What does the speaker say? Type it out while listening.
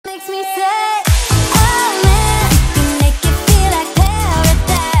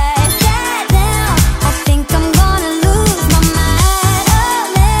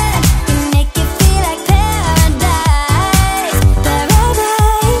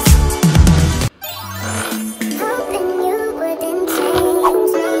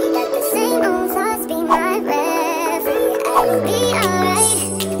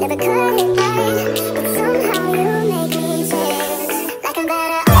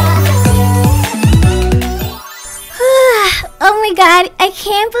my god, I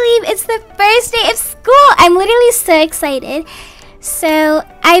can't believe it's the first day of school. I'm literally so excited. So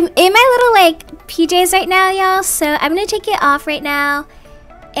I'm in my little like PJs right now, y'all. So I'm gonna take it off right now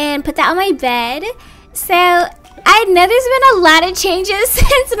and put that on my bed. So I know there's been a lot of changes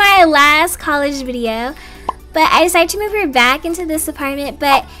since my last college video, but I decided to move her back into this apartment.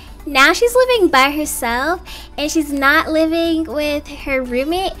 But now she's living by herself and she's not living with her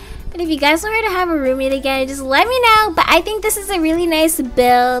roommate. But if you guys want her to have a roommate again, just let me know. But I think this is a really nice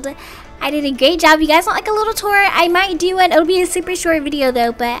build. I did a great job. You guys want like a little tour? I might do one. It'll be a super short video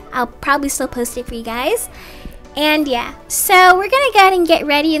though, but I'll probably still post it for you guys. And yeah, so we're gonna go ahead and get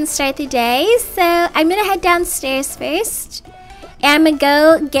ready and start the day. So I'm gonna head downstairs first. And I'm gonna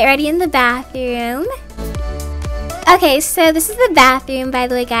go get ready in the bathroom. Okay, so this is the bathroom, by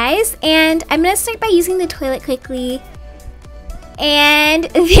the way, guys. And I'm gonna start by using the toilet quickly. And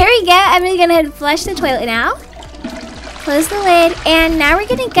there we go. I'm gonna go ahead and flush the toilet now. Close the lid. And now we're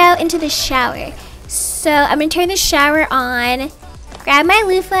gonna go into the shower. So I'm gonna turn the shower on, grab my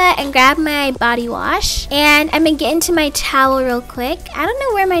loofah and grab my body wash. And I'm gonna get into my towel real quick. I don't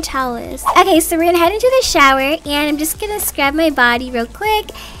know where my towel is. Okay, so we're gonna head into the shower and I'm just gonna scrub my body real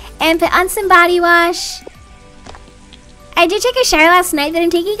quick and put on some body wash. I did take a shower last night, but I'm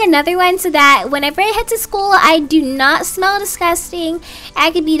taking another one so that whenever I head to school, I do not smell disgusting.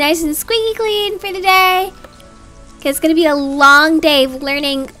 I could be nice and squeaky clean for the day. Because it's going to be a long day of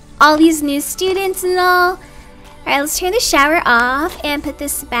learning all these new students and all. Alright, let's turn the shower off and put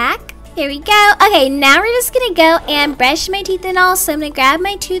this back. Here we go. Okay, now we're just going to go and brush my teeth and all. So I'm going to grab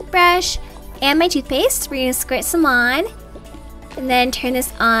my toothbrush and my toothpaste. We're going to squirt some on. And then turn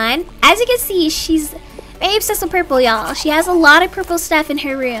this on. As you can see, she's very obsessed with purple, y'all. She has a lot of purple stuff in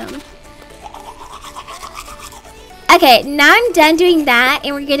her room. Okay, now I'm done doing that,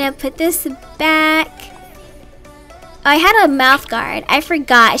 and we're gonna put this back. Oh, I had a mouth guard. I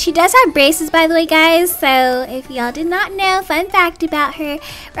forgot. She does have braces, by the way, guys. So if y'all did not know, fun fact about her.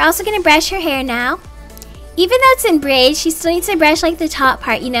 We're also gonna brush her hair now. Even though it's in braids, she still needs to brush like the top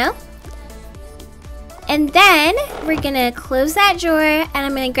part, you know? And then we're gonna close that drawer and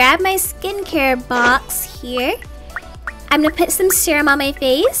I'm gonna grab my skincare box here. I'm gonna put some serum on my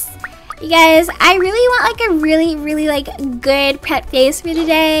face. You guys, I really want like a really like good prep face for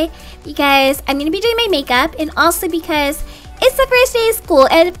today because I'm gonna be doing my makeup and also because it's the first day of school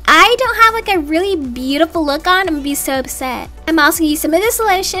and if I don't have like a really beautiful look on, I'm gonna be so upset. I'm also gonna use some of this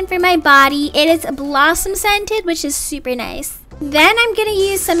lotion for my body. It is blossom scented, which is super nice. Then I'm going to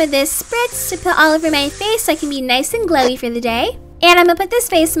use some of this spritz to put all over my face so I can be nice and glowy for the day. And I'm going to put this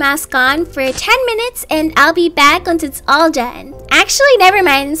face mask on for 10 minutes and I'll be back once it's all done. Actually, never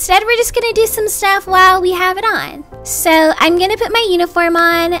mind. Instead, we're just going to do some stuff while we have it on. So I'm going to put my uniform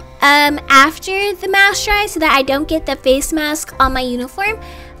on after the mask dries so that I don't get the face mask on my uniform.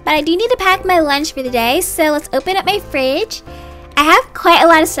 But I do need to pack my lunch for the day. So let's open up my fridge. I have quite a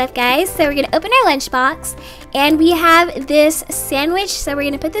lot of stuff, guys, so we're going to open our lunchbox, and we have this sandwich, so we're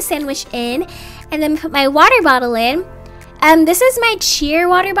going to put the sandwich in, and then put my water bottle in. This is my cheer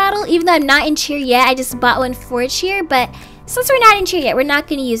water bottle, even though I'm not in cheer yet, I just bought one for cheer, but since we're not in cheer yet, we're not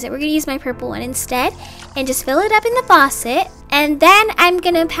going to use it. We're going to use my purple one instead, and just fill it up in the faucet, and then I'm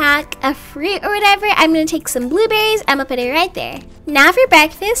going to pack a fruit or whatever. I'm going to take some blueberries, I'm going to put it right there. Now for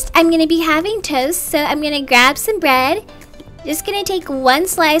breakfast, I'm going to be having toast, so I'm going to grab some bread. Just gonna take one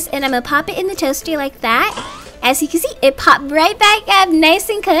slice and I'm gonna pop it in the toaster like that. As you can see, it popped right back up, nice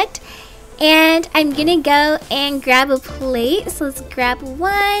and cooked. And I'm gonna go and grab a plate. So let's grab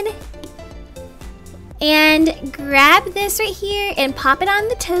one. And grab this right here and pop it on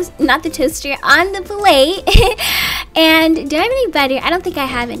the toast, not the toaster, on the plate. And do I have any butter? I don't think I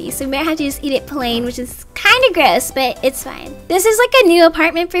have any, so we might have to just eat it plain, which is kind of gross, but it's fine. This is like a new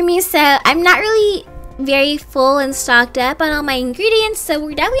apartment for me, so I'm not really very full and stocked up on all my ingredients, so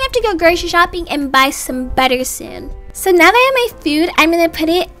we definitely have to go grocery shopping and buy some butter soon. So now that I have my food, I'm gonna put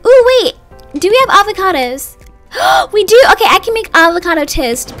it. Oh wait, do we have avocados? We do. Okay, I can make avocado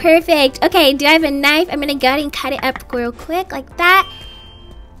toast. Perfect. Okay, do I have a knife? I'm gonna go ahead and cut it up real quick like that,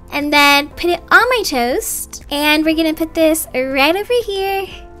 and then put it on my toast. And we're gonna put this right over here.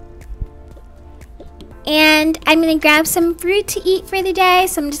 And I'm gonna grab some fruit to eat for the day,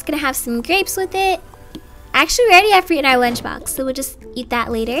 so I'm just gonna have some grapes with it. Actually, we already have fruit in our lunchbox, so we'll just eat that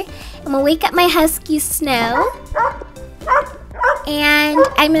later. And we'll wake up my husky Snow. And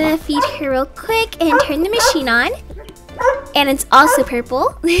I'm gonna feed her real quick and turn the machine on. And it's also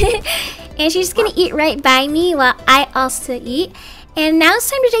purple. And she's just gonna eat right by me while I also eat. And now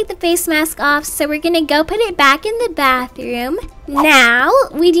it's time to take the face mask off, so we're gonna go put it back in the bathroom. Now,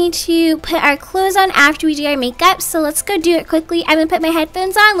 we need to put our clothes on after we do our makeup, so let's go do it quickly. I'm gonna put my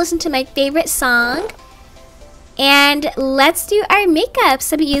headphones on, listen to my favorite song, and let's do our makeup.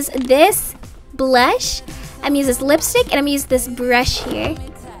 So I'm gonna use this blush, I'm gonna use this lipstick, and I'm gonna use this brush here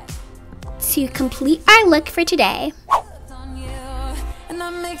to complete our look for today.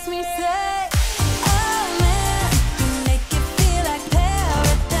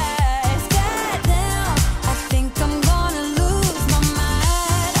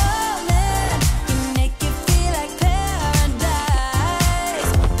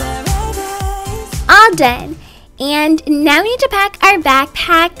 All done. And now we need to pack our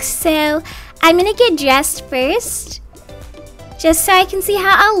backpack, so I'm gonna get dressed first, just so I can see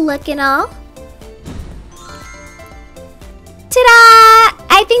how I'll look and all. Ta-da!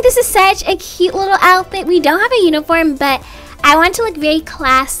 I think this is such a cute little outfit. We don't have a uniform, but I want to look very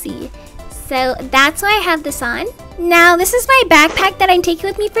classy, so that's why I have this on. Now, this is my backpack that I'm taking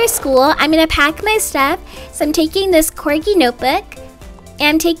with me for school. I'm gonna pack my stuff, so I'm taking this corgi notebook, and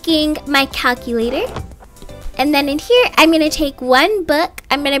I'm taking my calculator. And then in here, I'm going to take one book.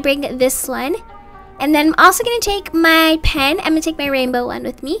 I'm going to bring this one. And then I'm also going to take my pen. I'm going to take my rainbow one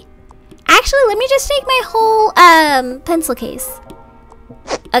with me. Actually, let me just take my whole pencil case.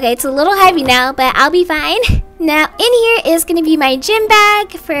 Okay, it's a little heavy now, but I'll be fine. Now, in here is going to be my gym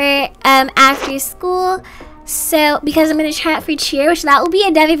bag for after school. So, because I'm going to try out for cheer, which that will be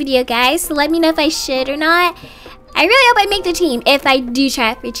another video, guys. So let me know if I should or not. I really hope I make the team if I do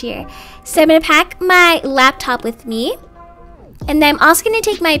try out for cheer. So I'm going to pack my laptop with me. And then I'm also going to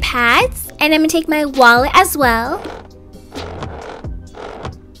take my pads. And I'm going to take my wallet as well.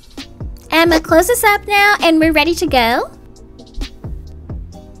 And I'm going to close this up now. And we're ready to go.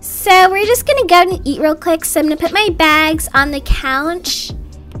 So we're just going to go and eat real quick. So I'm going to put my bags on the couch.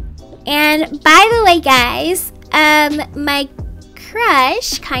 And by the way, guys, my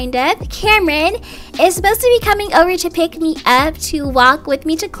crush, kind of, Cameron, is supposed to be coming over to pick me up to walk with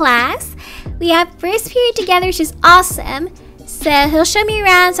me to class. We have first period together, which is awesome. So he'll show me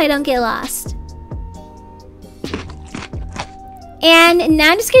around so I don't get lost. And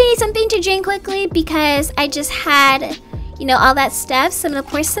now I'm just gonna need something to drink quickly because I just had, you know, all that stuff. So I'm gonna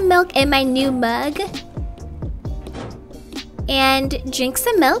pour some milk in my new mug and drink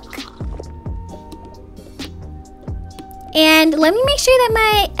some milk. And let me make sure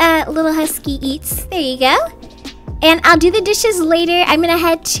that my little husky eats. There you go. And I'll do the dishes later. I'm going to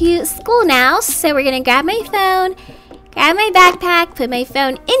head to school now. So we're going to grab my phone, grab my backpack, put my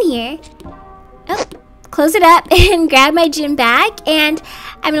phone in here. Oh, close it up and grab my gym bag. And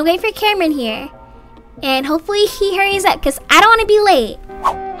I'm going to wait for Cameron here. And hopefully he hurries up because I don't want to be late.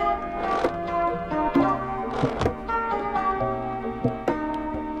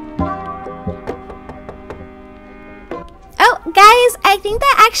 Guys, I think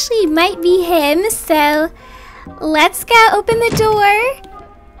that actually might be him, so let's go open the door.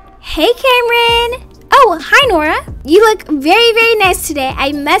 Hey, Cameron. Oh, hi, Nora. You look very, very nice today,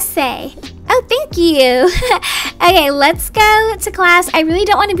 I must say. Oh, thank you. Okay, let's go to class. I really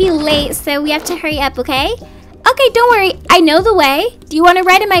don't want to be late, so we have to hurry up, okay? Okay, don't worry. I know the way. Do you want to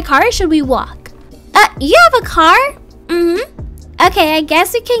ride in my car or should we walk? You have a car? Mm-hmm. Okay, I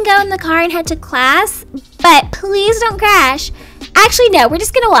guess we can go in the car and head to class, but please don't crash. Actually, no, we're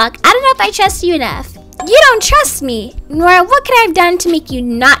just gonna walk. I don't know if I trust you enough. You don't trust me. Nora, what could I have done to make you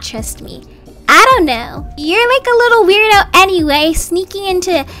not trust me? I don't know. You're like a little weirdo anyway, sneaking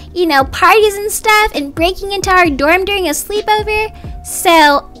into, you know, parties and stuff and breaking into our dorm during a sleepover.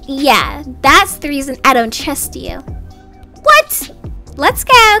 So, yeah, that's the reason I don't trust you. What? Let's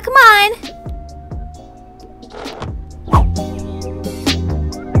go, come on.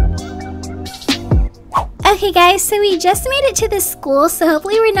 Okay guys, so we just made it to the school, so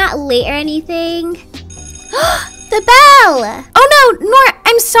hopefully we're not late or anything. The bell! Oh no, Nora,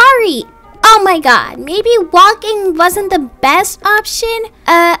 I'm sorry. Oh my god, maybe walking wasn't the best option.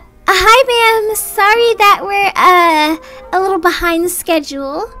 Hi ma'am, sorry that we're a little behind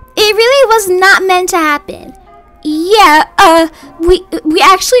schedule. It really was not meant to happen. Yeah, we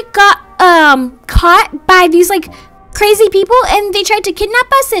actually got caught by these like crazy people and they tried to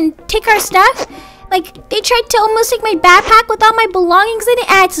kidnap us and take our stuff. Like, they tried to almost take my backpack with all my belongings in it,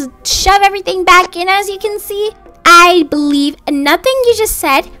 and I had to shove everything back in, as you can see. I believe nothing you just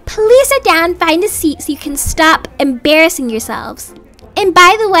said. Please sit down, find a seat so you can stop embarrassing yourselves. And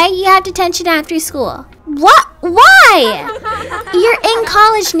by the way, you have detention after school. What? Why? You're in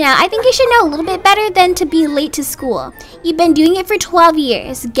college now. I think you should know a little bit better than to be late to school. You've been doing it for 12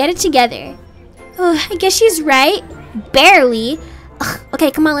 years. Get it together. Oh, I guess she's right. Barely. Ugh, okay,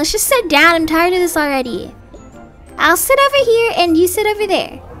 come on, let's just sit down. I'm tired of this already. I'll sit over here and you sit over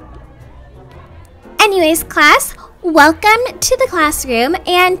there. Anyways, class, welcome to the classroom,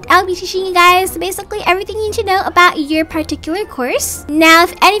 and I'll be teaching you guys basically everything you need to know about your particular course. Now,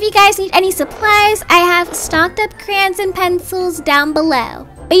 if any of you guys need any supplies, I have stocked up crayons and pencils down below.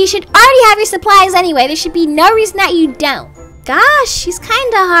 But you should already have your supplies anyway. There should be no reason that you don't. Gosh, she's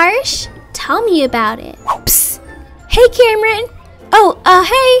kinda harsh. Tell me about it. Psst. Hey, Cameron. Oh,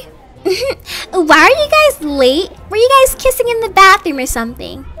 hey. Why are you guys late? Were you guys kissing in the bathroom or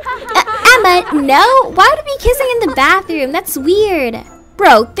something? Emma, no. Why would we be kissing in the bathroom? That's weird.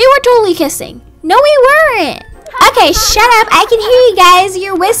 Bro, they were totally kissing. No, we weren't. Okay, shut up. I can hear you guys.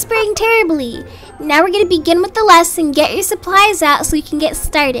 You're whispering terribly. Now we're going to begin with the lesson. Get your supplies out so we can get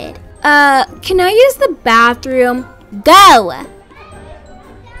started. Can I use the bathroom? Go.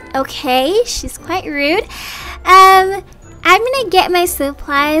 Okay, she's quite rude. I'm gonna get my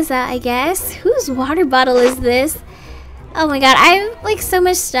supplies out, I guess. Whose water bottle is this? Oh my god, I have like so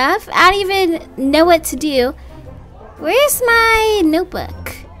much stuff. I don't even know what to do. Where's my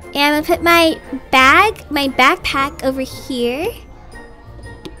notebook? And I'm gonna put my backpack over here.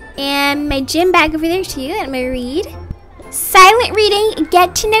 And my gym bag over there too, and I'm gonna read. Silent reading,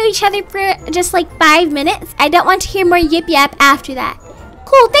 get to know each other for just like 5 minutes. I don't want to hear more yip yap after that.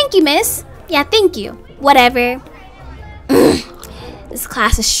 Cool, thank you, miss. Yeah, thank you. Whatever. This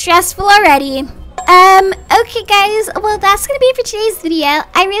class is stressful already. Okay guys, well that's gonna be it for today's video.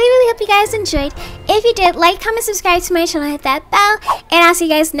 I really hope you guys enjoyed. If you did, like, comment, subscribe to my channel, hit that bell, and I'll see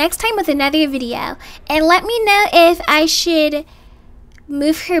you guys next time with another video. And let me know if I should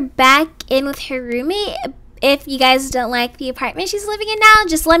move her back in with her roommate. If you guys don't like the apartment she's living in now,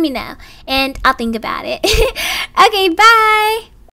 just let me know and I'll think about it. Okay, bye.